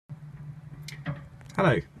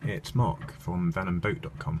Hello, it's Mark from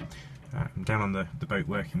vanandboat.com. I'm down on the boat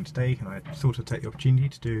working today, and I thought I'd take the opportunity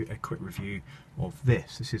to do a quick review of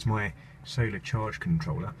this. This is my solar charge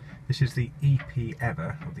controller. This is the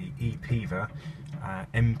EPEVER, or the EPEVER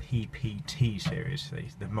MPPT series,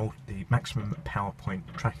 the maximum power point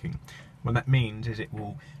tracking. What that means is it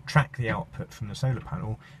will track the output from the solar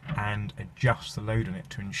panel and adjust the load on it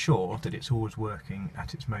to ensure that it's always working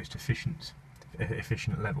at its most efficient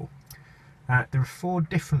level. There are 4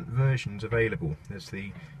 different versions available. There's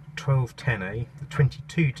the 1210A, the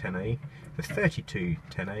 2210A, the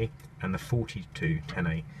 3210A and the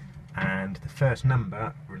 4210A, and the first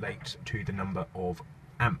number relates to the number of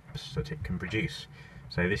amps that it can produce.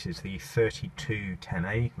 So this is the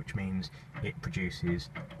 3210A, which means it produces,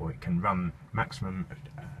 or it can run maximum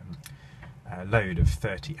load of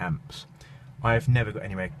 30 amps. I've never got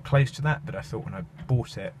anywhere close to that, but I thought when I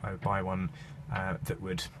bought it I would buy one that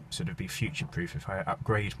would sort of be future-proof. If I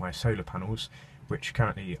upgrade my solar panels, which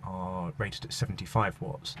currently are rated at 75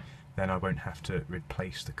 watts, then I won't have to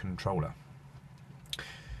replace the controller.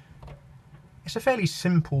 It's a fairly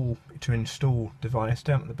simple to install device.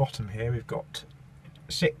 Down at the bottom here we've got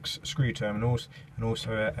 6 screw terminals and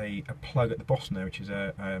also a plug at the bottom there, which is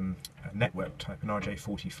a network type, an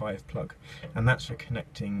RJ45 plug, and that's for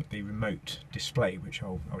connecting the remote display, which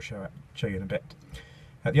I'll show you in a bit.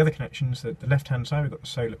 The other connections, the left hand side we've got the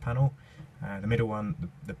solar panel, the middle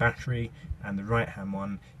one the battery, and the right hand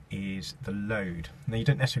one is the load. Now you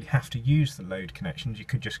don't necessarily have to use the load connections, you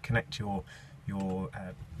could just connect your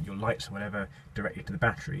lights or whatever directly to the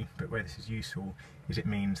battery, but where this is useful is it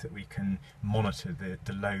means that we can monitor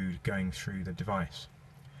the load going through the device.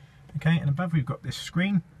 Okay, and above we've got this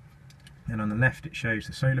screen, and on the left it shows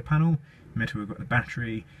the solar panel, in the middle we've got the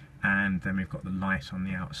battery, and then we've got the light on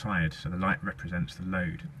the outside, so the light represents the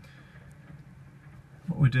load.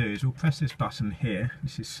 What we'll do is we'll press this button here,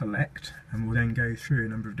 this is select, and we'll then go through a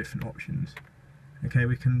number of different options. Okay,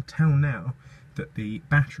 we can tell now that the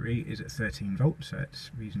battery is at 13 volts, so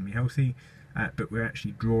it's reasonably healthy, but we're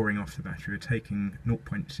actually drawing off the battery, we're taking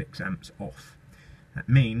 0.6 amps off. That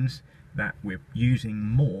means that we're using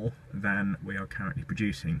more than we are currently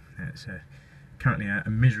producing. It's currently a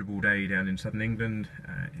miserable day down in southern England.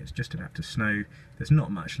 It's just about to snow. There's not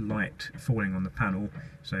much light falling on the panel,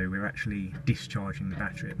 so we're actually discharging the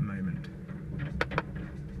battery at the moment.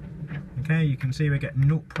 Okay, you can see we're getting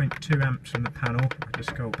 0.2 amps from the panel. I'll just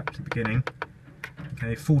scroll back to the beginning.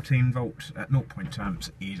 Okay, 14 volts at 0.2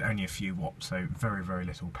 amps is only a few watts, so very, very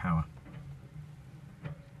little power.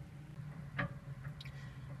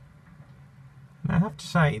 Now I have to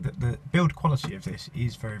say that the build quality of this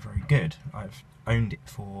is very, very good. I've owned it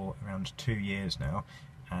for around 2 years now,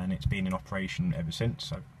 and it's been in operation ever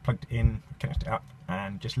since. I've plugged it in, connected it up,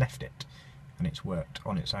 and just left it, and it's worked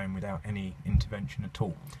on its own without any intervention at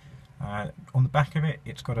all. On the back of it,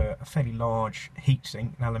 it's got a fairly large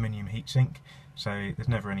heatsink, an aluminium heatsink, so there's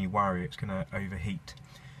never any worry it's going to overheat.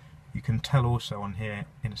 You can tell also on here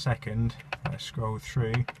in a second, if I scroll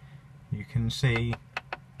through, you can see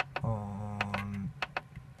on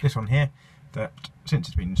this one here that since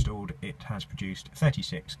it's been installed it has produced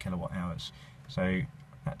 36 kilowatt hours. So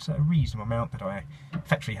that's a reasonable amount that I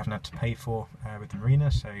effectively haven't had to pay for with the Marina,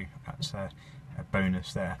 so that's a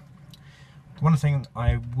bonus there. One thing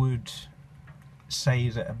I would say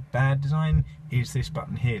is a bad design is this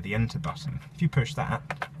button here, the enter button. If you push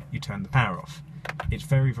that, you turn the power off. It's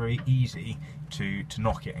very, very easy to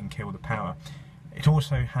knock it and kill the power. It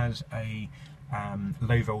also has a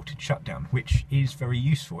low voltage shutdown, which is very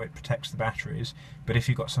useful. It protects the batteries, but if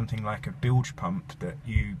you've got something like a bilge pump that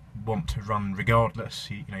you want to run regardless,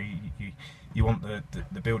 you want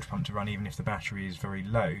the bilge pump to run even if the battery is very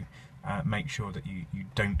low, make sure that you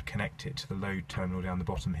don't connect it to the load terminal down the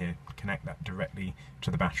bottom here. Connect that directly to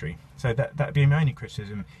the battery. So that'd be my only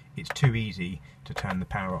criticism, it's too easy to turn the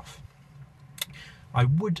power off. I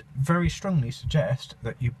would very strongly suggest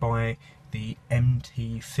that you buy the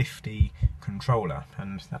MT50 controller,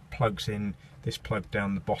 and that plugs in this plug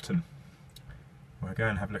down the bottom. We'll go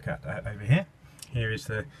and have a look at that over here. Here is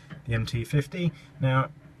the MT50.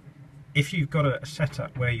 Now, if you've got a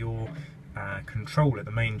setup where your controller,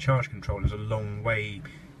 the main charge controller, is a long way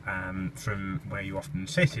from where you often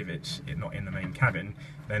sit, if it's not in the main cabin,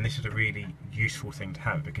 then this is a really useful thing to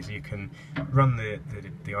have, because you can run the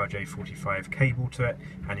RJ45 cable to it,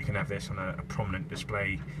 and you can have this on a prominent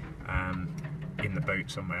display in the boat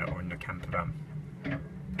somewhere or in the camper van.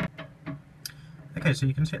 Okay, so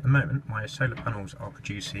you can see at the moment my solar panels are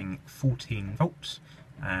producing 14 volts,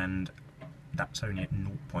 and that's only at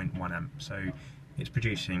 0.1 amp, so it's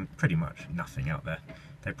producing pretty much nothing out there.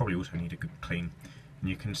 They probably also need a good clean. and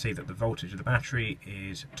you can see that the voltage of the battery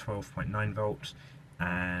is 12.9 volts,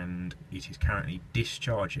 and it is currently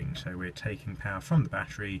discharging, so we're taking power from the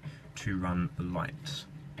battery to run the lights.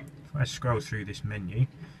 If I scroll through this menu,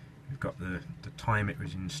 we've got the time it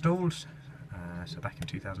was installed, so back in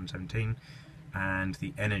 2017, and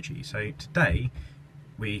the energy. So today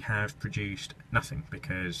we have produced nothing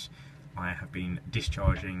because I have been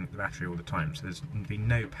discharging the battery all the time, so there's been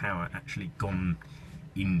no power actually gone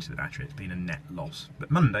into the battery. It's been a net loss.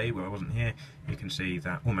 But Monday, where I wasn't here, you can see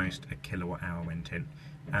that almost a kilowatt hour went in,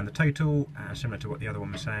 and the total, similar to what the other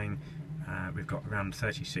one was saying, we've got around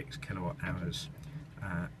 36 kilowatt hours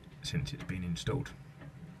since it's been installed.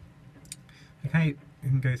 Okay, we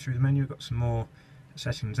can go through the menu. We've got some more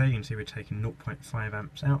settings there. You can see we're taking 0.5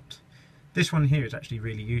 amps out. This one here is actually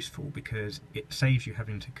really useful because it saves you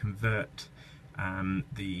having to convert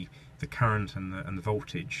the current and the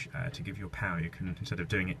voltage to give your power. You can, instead of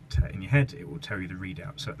doing it in your head, it will tell you the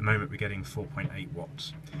readout. So at the moment we're getting 4.8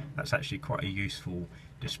 watts. That's actually quite a useful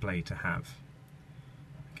display to have.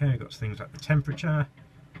 Okay, we've got things like the temperature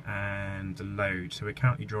and the load. So we're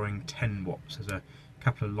currently drawing 10 watts. There's a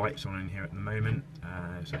couple of lights on in here at the moment.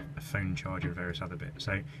 There's a phone charger and various other bits.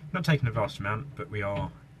 So not taking a vast amount, but we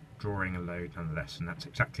are drawing a load nonetheless, and that's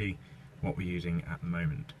exactly what we're using at the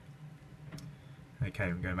moment. Okay,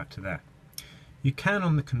 I'm going back to there. You can,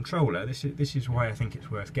 on the controller, this is why I think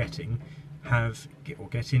it's worth getting,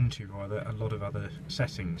 get into rather a lot of other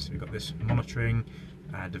settings. We've got this monitoring,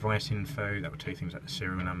 device info, that will tell you things like the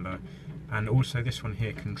serial number, and also this one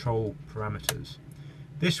here, control parameters.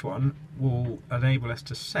 This one will enable us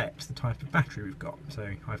to set the type of battery we've got.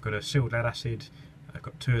 So I've got a sealed lead acid, I've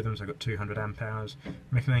got two of them, so I've got 200 amp hours.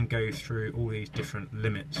 We can then go through all these different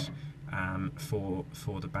limits for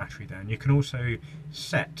the battery there. And you can also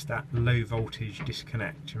set that low voltage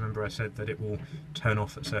disconnect. Remember I said that it will turn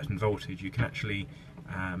off at certain voltage. You can actually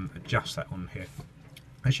adjust that on here.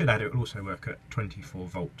 I should add it will also work at 24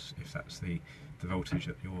 volts if that's the voltage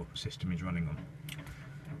that your system is running on.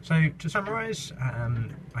 So to summarise,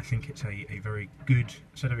 I think it's a very good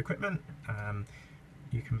set of equipment.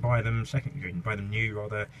 You can buy them new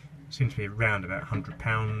rather. Seems to be around about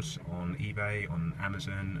 £100 on eBay, on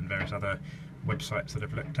Amazon and various other websites that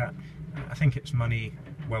I've looked at. I think it's money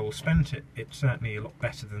well spent. It's certainly a lot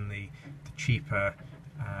better than the cheaper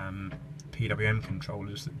PWM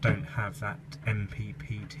controllers that don't have that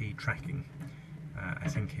MPPT tracking. I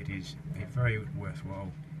think it is a very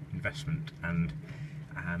worthwhile investment, and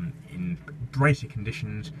in brighter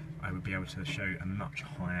conditions I would be able to show a much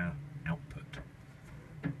higher output.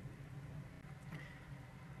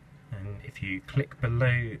 And if you click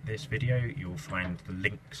below this video you'll find the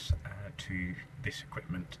links to this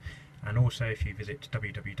equipment, and also if you visit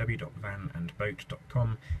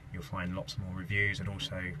www.vanandboat.com you'll find lots more reviews, and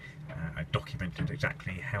also I've documented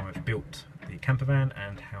exactly how I've built the camper van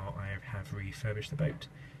and how I have refurbished the boat.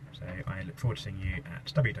 So I look forward to seeing you at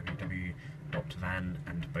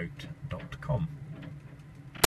www.vanandboat.com.